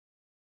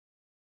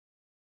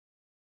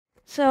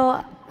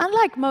So,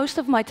 unlike most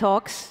of my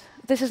talks,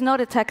 this is not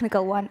a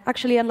technical one.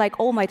 Actually, unlike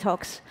all my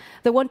talks,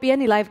 there won't be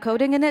any live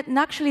coding in it, and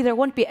actually there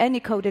won't be any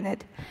code in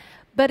it.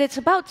 But it's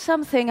about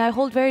something I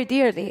hold very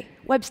dearly,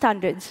 web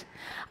standards.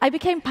 I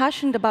became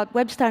passionate about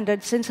web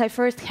standards since I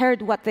first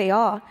heard what they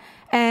are,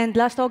 and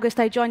last August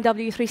I joined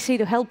W3C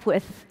to help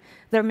with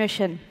their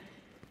mission.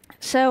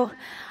 So,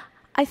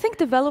 I think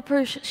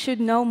developers should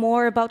know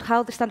more about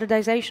how the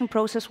standardization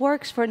process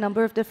works for a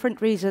number of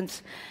different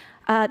reasons.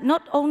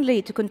 Not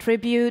only to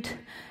contribute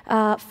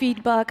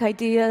feedback,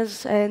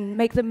 ideas, and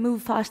make them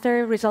move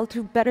faster, result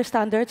to better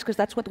standards, because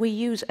that's what we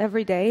use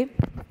every day,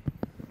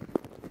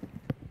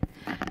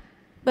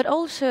 but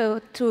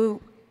also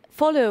to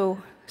follow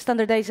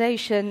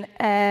standardization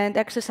and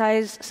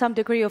exercise some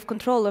degree of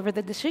control over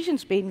the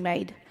decisions being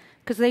made,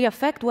 because they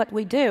affect what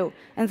we do,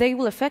 and they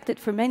will affect it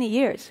for many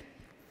years.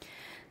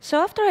 So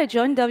after I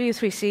joined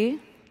W3C,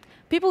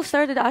 people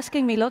started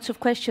asking me lots of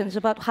questions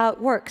about how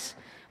it works,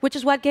 which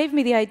is what gave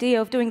me the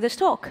idea of doing this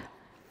talk.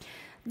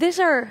 These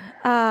are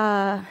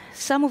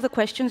some of the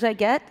questions I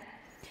get,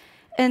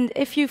 and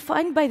if you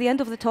find by the end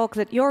of the talk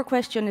that your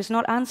question is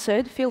not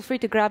answered, feel free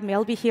to grab me.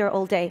 I'll be here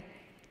all day.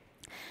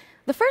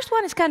 The first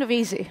one is kind of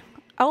easy.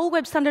 Are all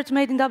web standards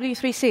made in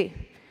W3C?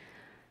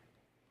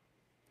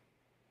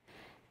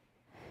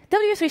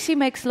 W3C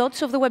makes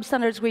lots of the web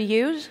standards we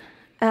use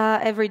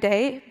every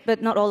day,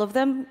 but not all of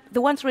them.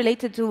 The ones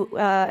related to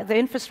the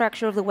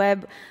infrastructure of the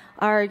web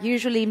are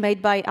usually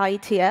made by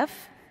IETF,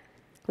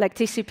 like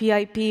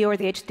TCP/IP or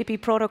the HTTP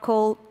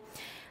protocol.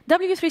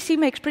 W3C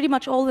makes pretty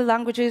much all the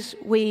languages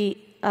we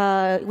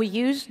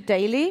use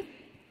daily,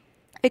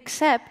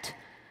 except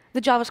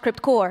the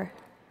JavaScript core,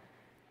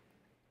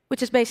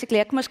 which is basically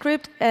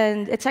ECMAScript,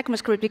 and it's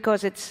ECMAScript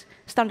because it's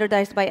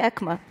standardized by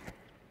ECMA.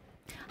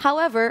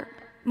 However,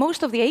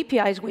 most of the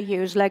APIs we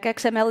use, like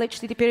XML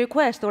HTTP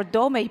request, or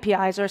DOM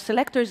APIs, or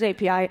selectors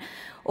API,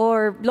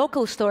 or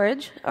local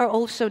storage, are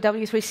also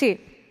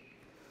W3C.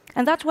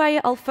 And that's why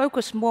I'll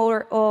focus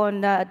more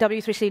on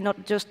W3C,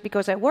 not just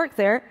because I work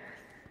there,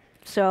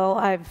 so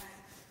I've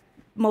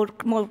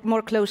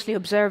more closely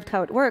observed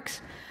how it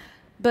works,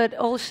 but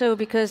also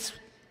because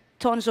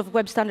tons of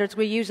web standards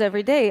we use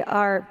every day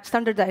are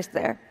standardized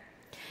there.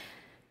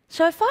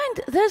 So I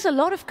find there's a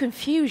lot of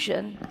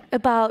confusion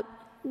about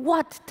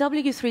what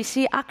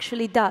W3C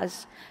actually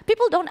does.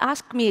 People don't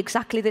ask me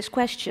exactly this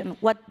question,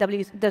 what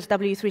does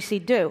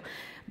W3C do?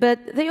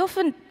 But they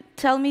often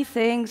tell me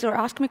things or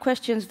ask me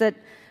questions that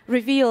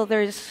reveal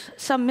there's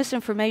some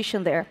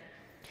misinformation there.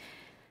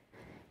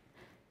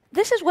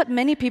 This is what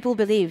many people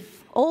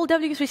believe. All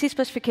W3C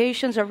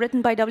specifications are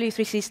written by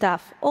W3C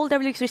staff. All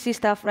W3C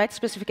staff write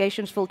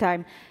specifications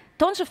full-time.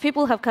 Tons of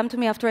people have come to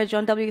me after I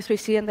joined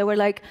W3C, and they were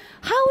like,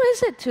 how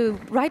is it to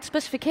write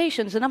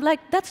specifications? And I'm like,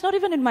 that's not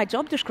even in my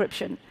job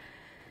description.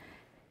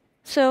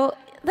 So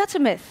that's a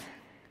myth.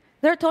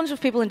 There are tons of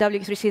people in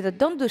W3C that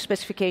don't do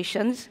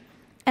specifications,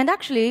 and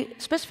actually,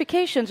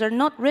 specifications are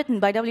not written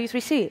by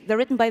W3C. They're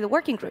written by the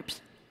working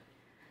groups.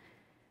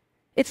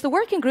 It's the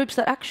working groups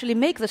that actually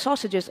make the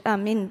sausages,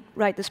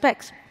 write the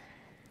specs.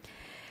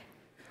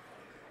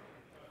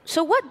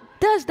 So what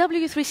does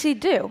W3C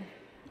do?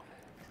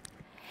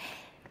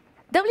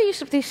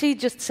 W3C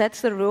just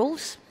sets the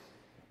rules.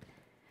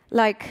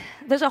 Like,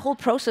 there's a whole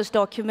process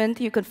document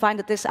you can find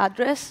at this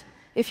address.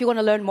 If you want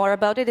to learn more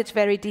about it, it's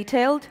very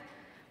detailed,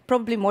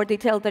 probably more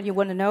detailed than you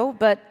want to know,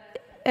 but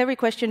every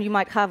question you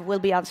might have will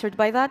be answered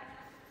by that.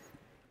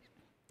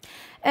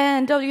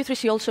 And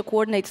W3C also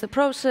coordinates the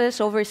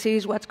process,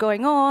 oversees what's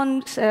going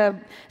on,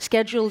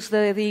 schedules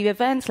the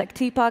events like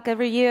TPAC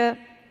every year.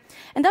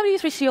 And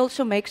W3C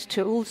also makes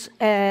tools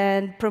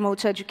and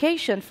promotes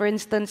education. For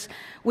instance,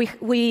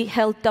 we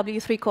held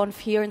W3Conf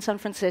here in San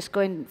Francisco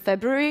in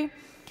February.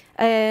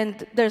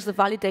 And there's the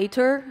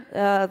validator,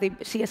 the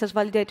CSS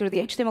validator, the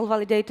HTML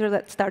validator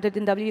that started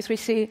in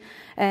W3C.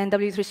 And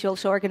W3C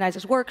also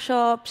organizes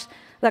workshops,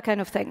 that kind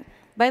of thing.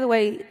 By the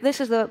way, this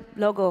is the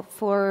logo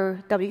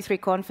for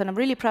W3Conf, and I'm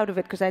really proud of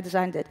it because I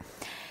designed it.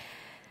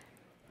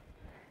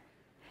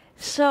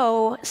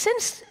 So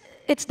since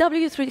it's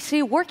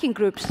W3C working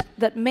groups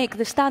that make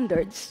the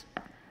standards,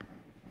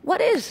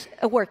 what is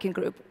a working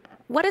group?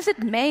 What is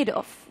it made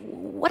of?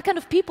 What kind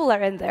of people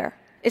are in there?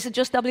 Is it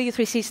just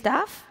W3C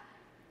staff?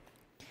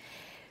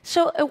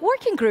 So a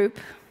working group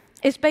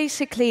is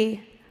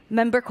basically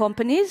member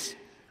companies,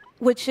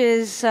 which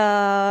is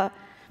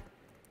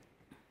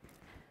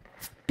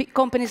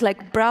companies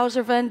like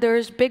browser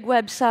vendors, big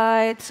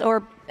websites,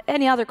 or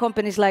any other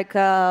companies like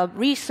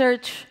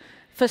research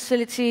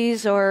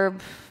facilities, or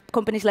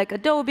companies like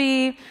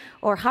Adobe,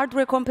 or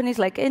hardware companies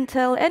like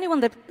Intel, anyone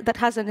that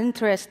has an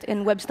interest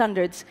in web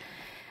standards.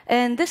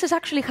 And this is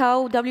actually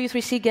how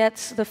W3C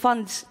gets the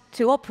funds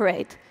to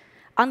operate.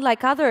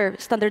 Unlike other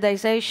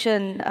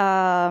standardization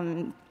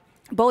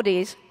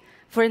bodies,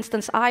 for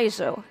instance,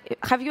 ISO.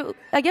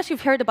 I guess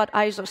you've heard about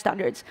ISO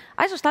standards.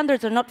 ISO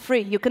standards are not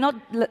free. You cannot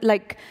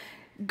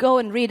go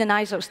and read an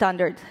ISO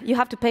standard. You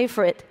have to pay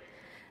for it.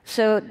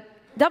 So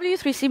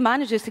W3C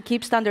manages to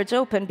keep standards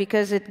open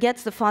because it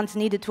gets the funds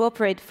needed to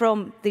operate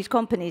from these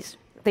companies,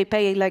 They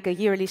pay like a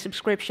yearly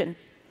subscription.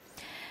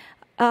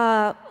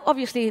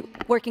 Obviously,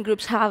 working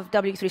groups have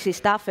W3C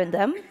staff in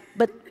them,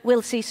 but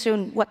we'll see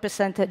soon what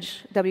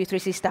percentage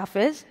W3C staff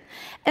is.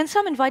 And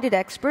some invited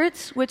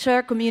experts, which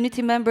are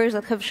community members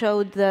that have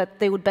showed that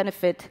they would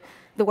benefit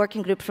the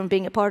working group from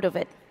being a part of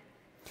it.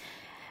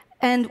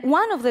 And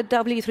one of the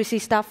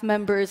W3C staff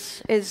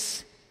members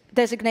is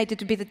designated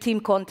to be the team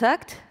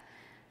contact,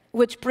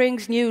 which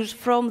brings news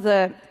from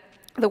the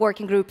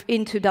working group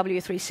into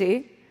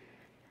W3C.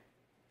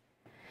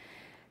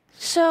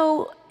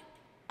 So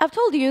I've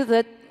told you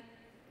that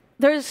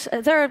there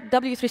are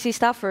W3C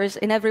staffers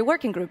in every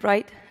working group,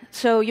 right?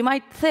 So you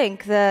might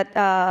think that,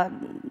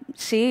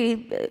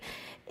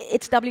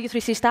 it's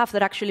W3C staff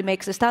that actually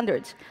makes the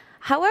standards.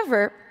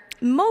 However,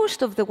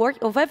 most of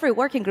every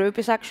working group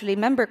is actually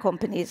member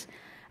companies.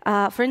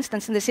 For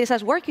instance, in the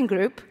CSS working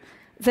group,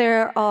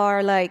 there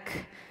are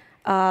like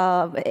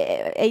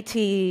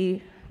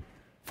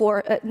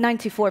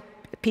 94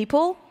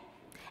 people.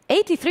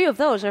 83 of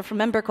those are from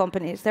member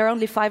companies. There are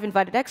only 5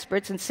 invited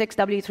experts and 6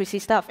 W3C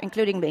staff,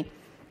 including me,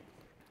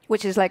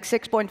 which is like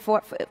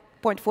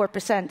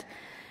 6.4%.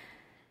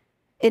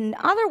 In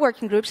other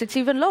working groups, it's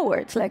even lower.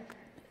 It's like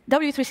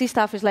W3C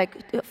staff is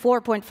like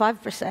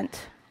 4.5%,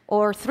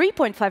 or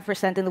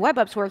 3.5% in the web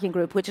apps working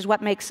group, which is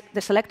what makes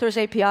the selectors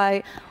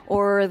API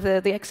or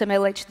the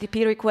XML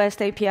HTTP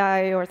request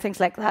API or things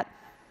like that.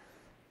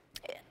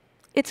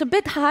 It's a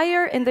bit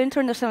higher in the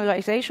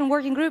internationalization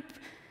working group,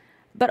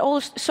 but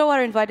so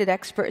are invited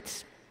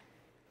experts.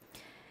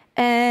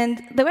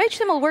 And the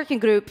HTML working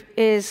group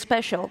is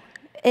special.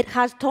 It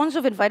has tons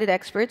of invited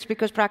experts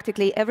because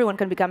practically everyone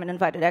can become an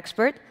invited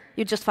expert.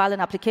 You just file an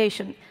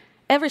application.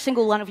 Every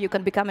single one of you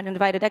can become an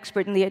invited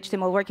expert in the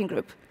HTML working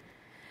group.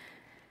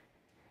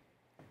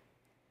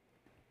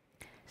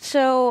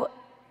 So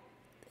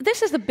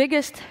this is the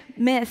biggest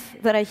myth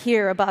that I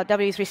hear about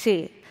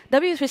W3C.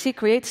 W3C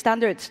creates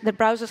standards that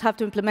browsers have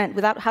to implement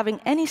without having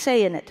any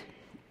say in it,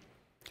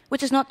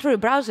 which is not true.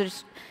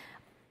 Browsers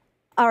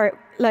are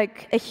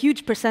like a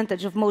huge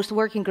percentage of most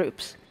working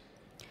groups.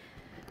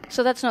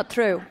 So that's not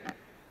true.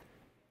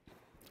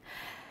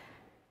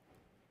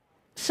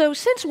 So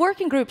since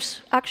working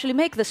groups actually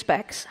make the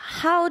specs,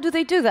 how do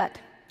they do that?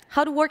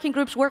 How do working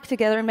groups work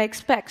together and make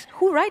specs?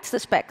 Who writes the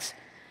specs?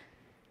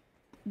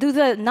 Do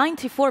the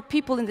 94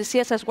 people in the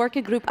CSS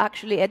working group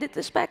actually edit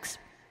the specs?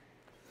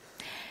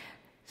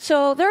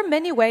 So there are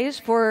many ways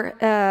for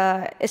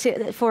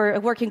a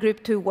working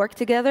group to work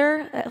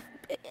together.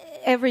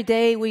 Every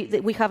day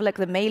we have like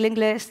the mailing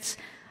lists,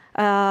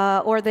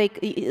 or they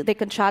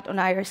can chat on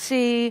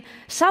IRC.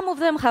 Some of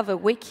them have a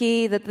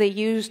wiki that they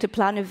use to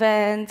plan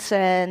events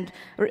and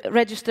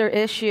register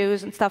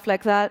issues and stuff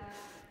like that.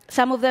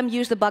 Some of them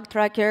use the bug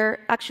tracker.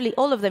 Actually,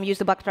 all of them use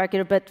the bug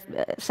tracker, but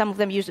some of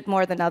them use it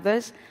more than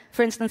others.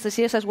 For instance, the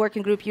CSS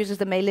working group uses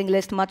the mailing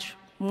list much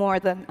more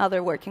than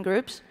other working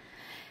groups.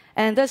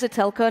 And there's a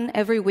telcon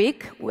every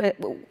week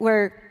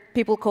where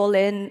people call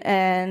in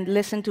and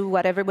listen to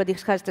what everybody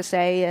has to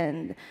say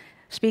and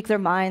speak their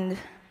mind.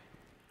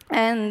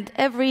 And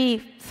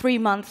every 3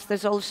 months,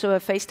 there's also a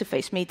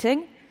face-to-face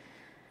meeting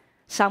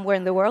somewhere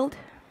in the world.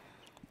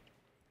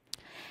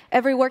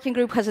 Every working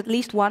group has at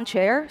least 1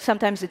 chair.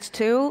 Sometimes it's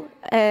 2.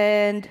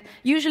 And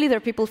usually there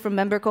are people from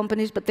member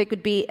companies, but they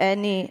could be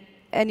any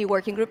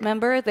working group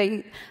member.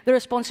 They're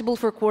responsible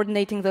for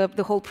coordinating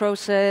the whole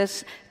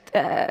process,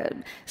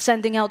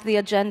 sending out the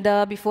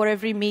agenda before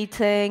every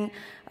meeting,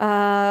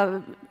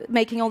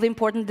 making all the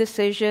important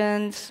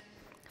decisions,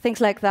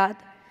 things like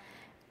that.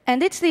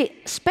 And it's the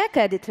spec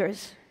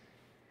editors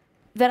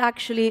that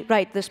actually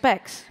write the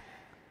specs.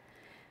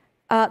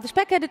 The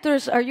spec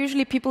editors are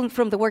usually people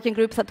from the working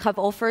group that have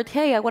offered,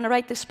 hey, I want to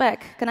write this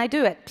spec. Can I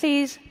do it,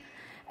 please?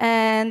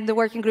 And the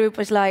working group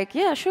is like,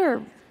 yeah,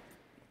 sure,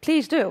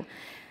 please do.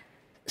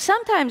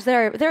 Sometimes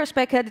there are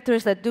spec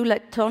editors that do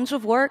like tons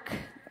of work.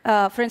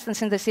 For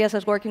instance, in the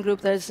CSS working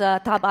group, there's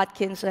Tab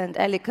Atkins and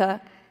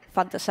Elika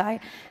Fantasai.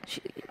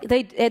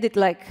 They edit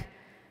like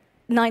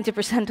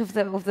 90%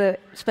 of the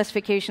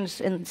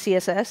specifications in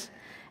CSS.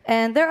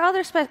 And there are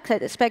other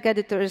spec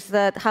editors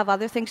that have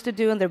other things to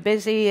do, and they're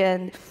busy,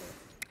 and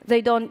they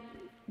don't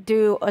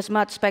do as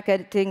much spec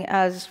editing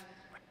as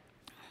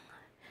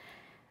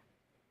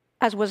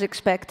was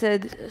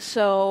expected.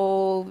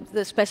 So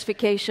the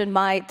specification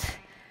might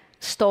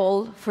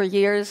stall for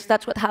years.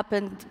 That's what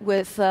happened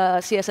with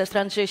CSS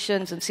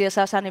transitions and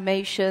CSS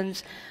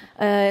animations,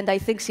 and I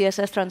think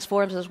CSS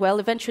transforms as well.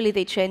 Eventually,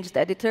 they changed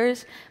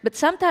editors. But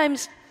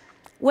sometimes,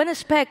 when a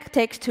spec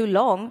takes too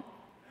long,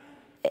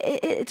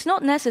 it's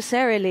not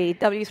necessarily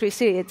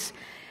W3C. It's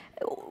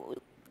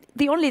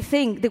the only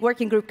thing the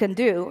working group can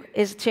do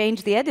is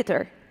change the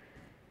editor.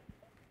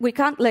 We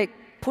can't like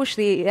push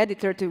the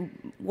editor to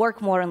work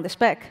more on the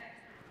spec.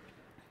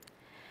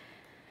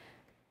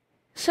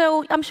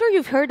 So I'm sure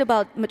you've heard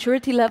about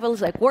maturity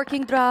levels like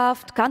working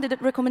draft,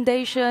 candidate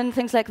recommendation,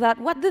 things like that.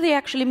 What do they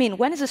actually mean?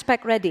 When is a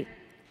spec ready?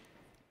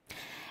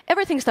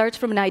 Everything starts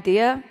from an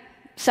idea.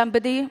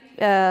 Somebody,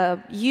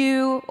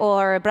 you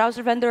or a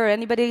browser vendor or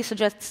anybody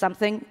suggests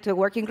something to a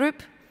working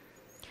group.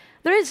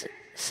 There is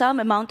some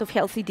amount of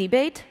healthy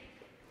debate.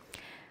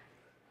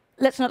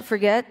 Let's not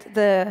forget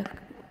the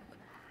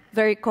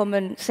very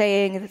common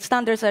saying that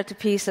standards are to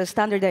peace as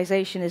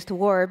standardization is to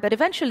war, but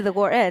eventually the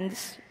war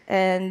ends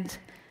and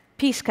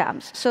peace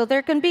comes. So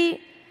there can be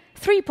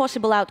three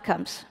possible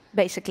outcomes,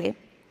 basically.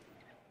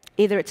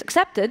 Either it's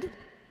accepted,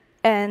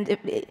 and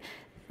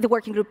the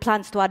working group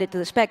plans to add it to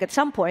the spec at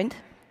some point,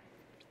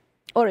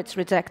 or it's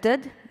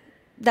rejected.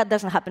 That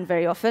doesn't happen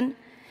very often.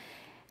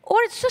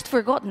 Or it's just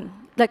forgotten,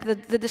 like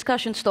the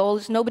discussion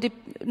stalls,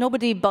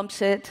 nobody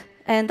bumps it,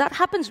 and that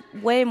happens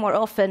way more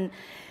often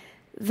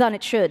than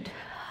it should,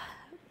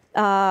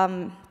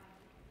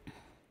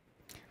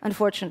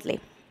 unfortunately.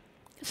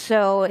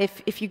 So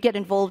if you get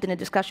involved in a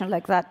discussion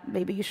like that,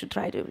 maybe you should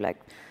try to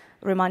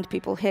remind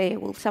people, hey,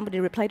 will somebody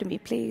reply to me,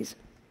 please?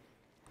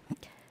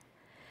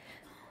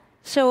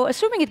 So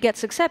assuming it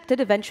gets accepted,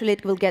 eventually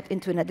it will get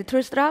into an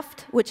editor's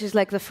draft, which is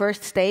like the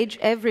first stage.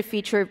 Every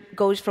feature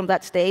goes from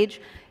that stage.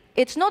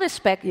 It's not a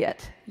spec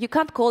yet. You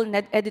can't call an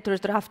editor's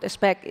draft a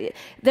spec.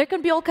 There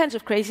can be all kinds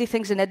of crazy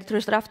things in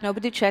editor's draft.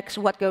 Nobody checks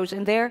what goes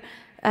in there.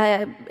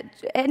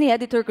 Any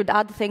editor could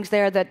add things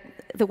there that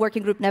the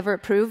working group never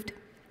approved.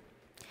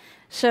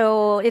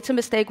 So it's a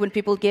mistake when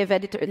people give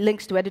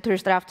links to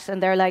editor's drafts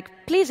and they're like,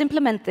 please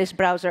implement this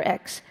browser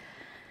X.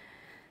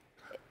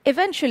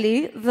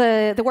 Eventually,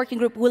 the working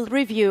group will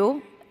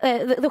review.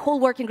 The whole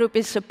working group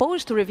is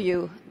supposed to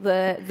review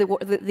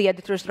the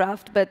editor's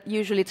draft, but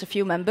usually it's a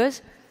few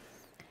members.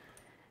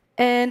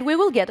 And we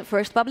will get a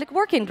first public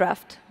working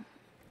draft,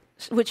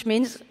 which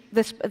means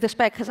the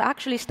spec has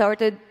actually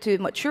started to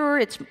mature.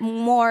 It's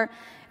more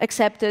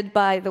accepted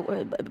by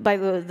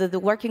the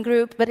working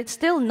group, but it's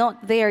still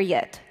not there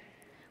yet.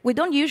 We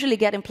don't usually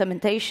get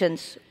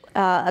implementations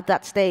at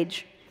that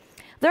stage.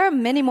 There are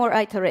many more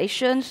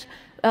iterations.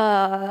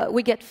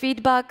 We get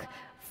feedback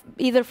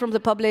either from the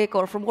public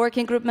or from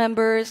working group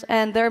members,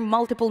 and there are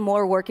multiple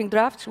more working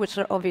drafts, which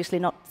are obviously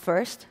not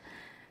first,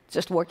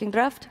 just working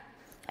draft.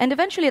 And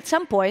eventually, at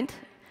some point,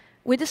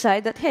 we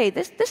decide that, hey,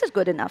 this is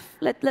good enough.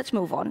 Let's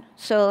move on.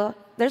 So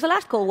there's a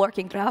last call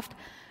working draft,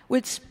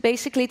 which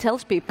basically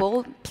tells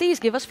people, please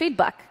give us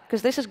feedback,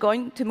 because this is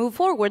going to move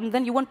forward, and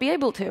then you won't be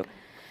able to.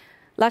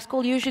 Last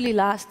call usually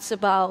lasts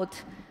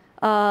about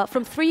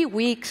from 3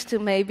 weeks to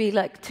maybe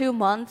like 2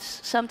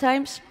 months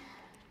sometimes.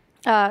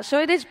 So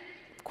it is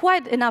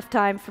quite enough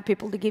time for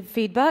people to give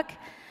feedback.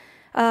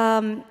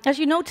 As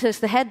you notice,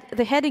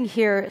 the heading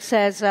here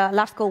says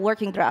last call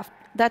working draft.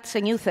 That's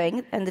a new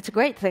thing, and it's a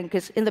great thing,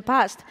 because in the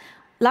past,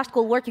 last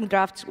call working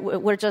drafts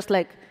were just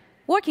like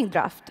working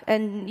draft,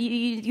 and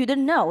you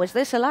didn't know, is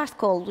this a last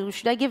call?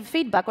 Should I give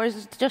feedback, or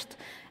is it just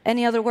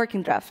any other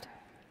working draft?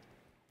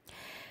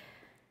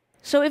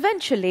 So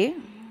eventually,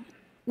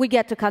 we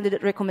get to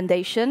candidate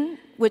recommendation,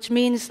 which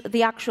means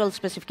the actual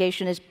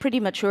specification is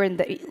pretty mature and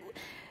the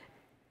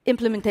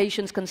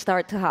implementations can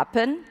start to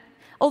happen.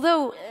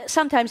 Although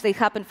sometimes they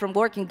happen from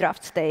working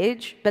draft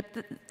stage, but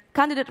the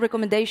candidate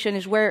recommendation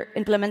is where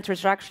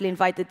implementers are actually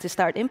invited to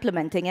start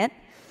implementing it.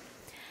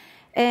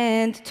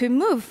 And to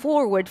move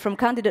forward from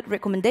candidate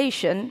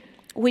recommendation,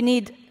 we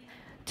need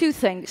two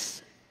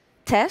things: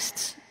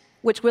 tests,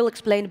 which we'll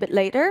explain a bit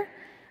later,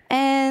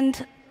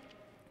 and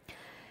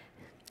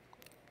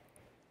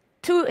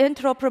two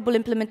interoperable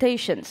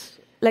implementations,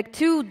 like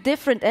two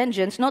different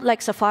engines, not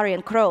like Safari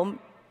and Chrome.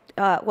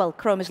 Well,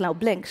 Chrome is now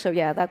Blink, so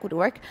yeah, that would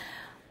work.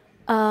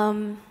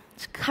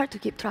 It's hard to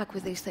keep track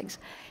with these things.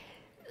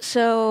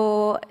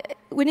 So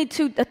we need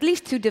at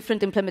least two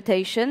different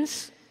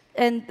implementations,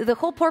 and the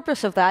whole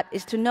purpose of that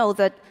is to know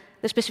that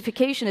the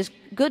specification is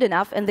good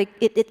enough and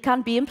it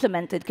can be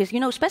implemented, because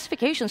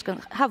specifications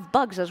can have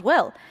bugs as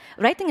well.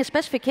 Writing a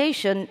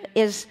specification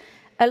is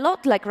a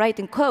lot like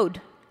writing code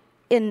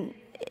in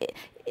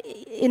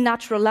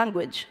natural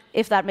language,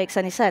 if that makes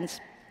any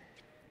sense.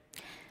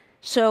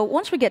 So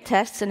once we get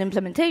tests and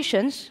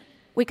implementations,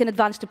 we can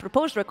advance to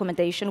proposed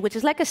recommendation, which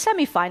is like a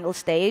semi-final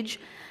stage.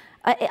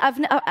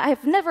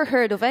 I've never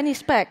heard of any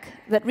spec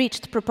that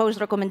reached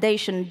proposed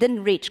recommendation,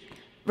 didn't reach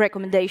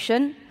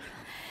recommendation.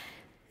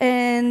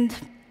 And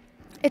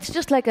it's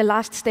just like a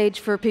last stage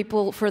for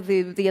people, for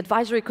the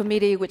advisory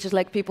committee, which is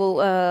like people,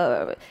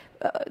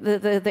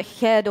 the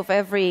head of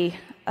every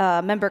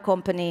member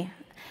company,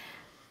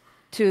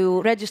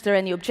 to register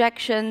any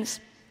objections.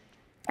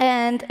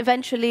 And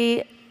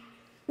eventually,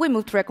 we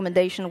move to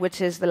recommendation,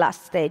 which is the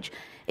last stage.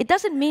 It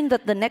doesn't mean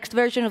that the next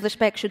version of the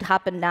spec should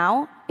happen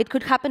now. It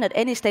could happen at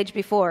any stage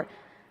before.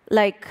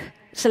 Like,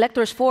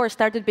 Selectors 4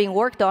 started being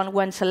worked on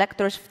when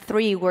Selectors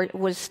 3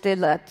 was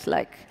still at,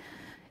 like,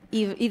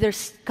 either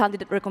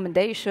candidate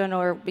recommendation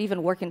or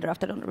even working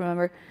draft, I don't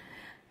remember.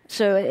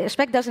 So a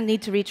spec doesn't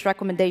need to reach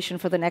recommendation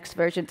for the next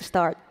version to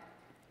start.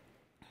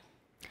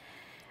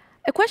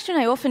 A question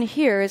I often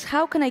hear is,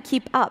 how can I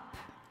keep up?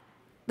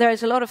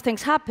 There's a lot of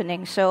things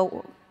happening,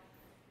 so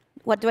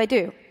what do I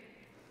do?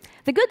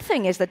 The good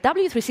thing is that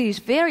W3C is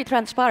very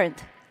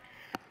transparent.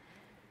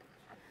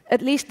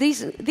 At least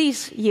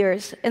these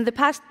years. In the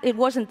past, it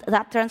wasn't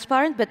that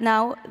transparent, but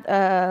now,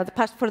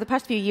 for the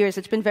past few years,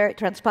 it's been very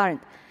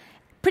transparent.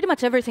 Pretty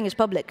much everything is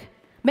public.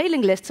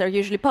 Mailing lists are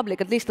usually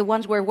public, at least the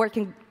ones where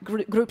working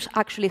groups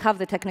actually have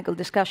the technical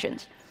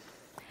discussions.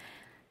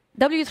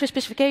 W3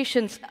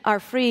 specifications are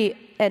free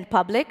and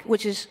public,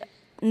 which is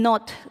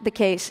not the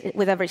case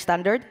with every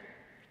standard.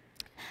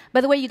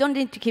 By the way, you don't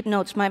need to keep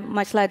notes.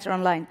 My slides are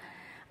online.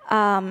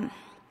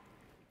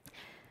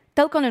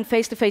 Telcon and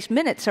face-to-face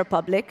minutes are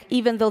public,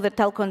 even though the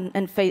telcons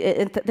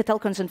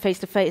and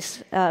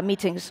face-to-face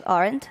meetings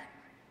aren't.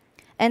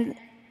 And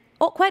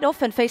quite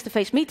often,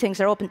 face-to-face meetings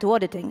are open to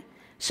auditing.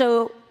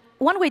 So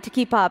one way to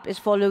keep up is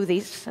follow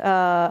these,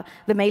 the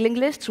mailing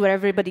lists where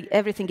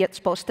everything gets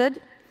posted.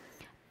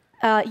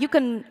 You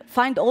can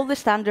find all the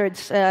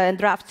standards and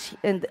drafts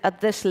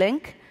at this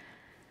link.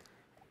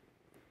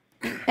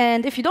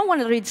 And if you don't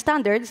want to read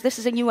standards, this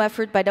is a new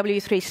effort by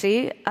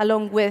W3C,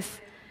 along with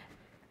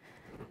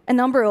a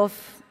number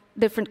of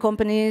different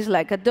companies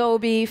like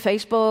Adobe,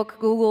 Facebook,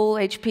 Google,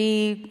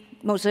 HP,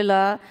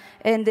 Mozilla.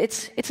 And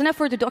it's an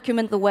effort to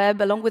document the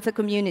web along with the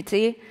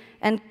community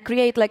and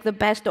create like the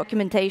best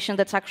documentation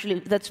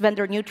that's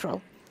vendor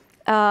neutral.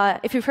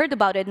 If you've heard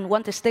about it and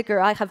want a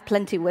sticker, I have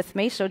plenty with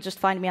me, so just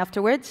find me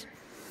afterwards.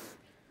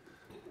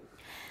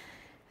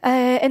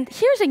 And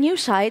here's a new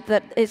site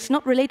that is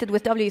not related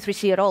with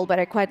W3C at all, but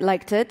I quite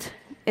liked it.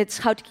 It's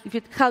how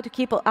to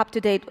keep up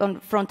to date on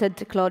front-end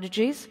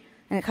technologies,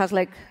 and it has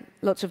like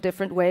lots of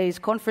different ways,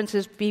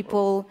 conferences,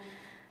 people,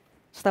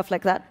 stuff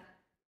like that.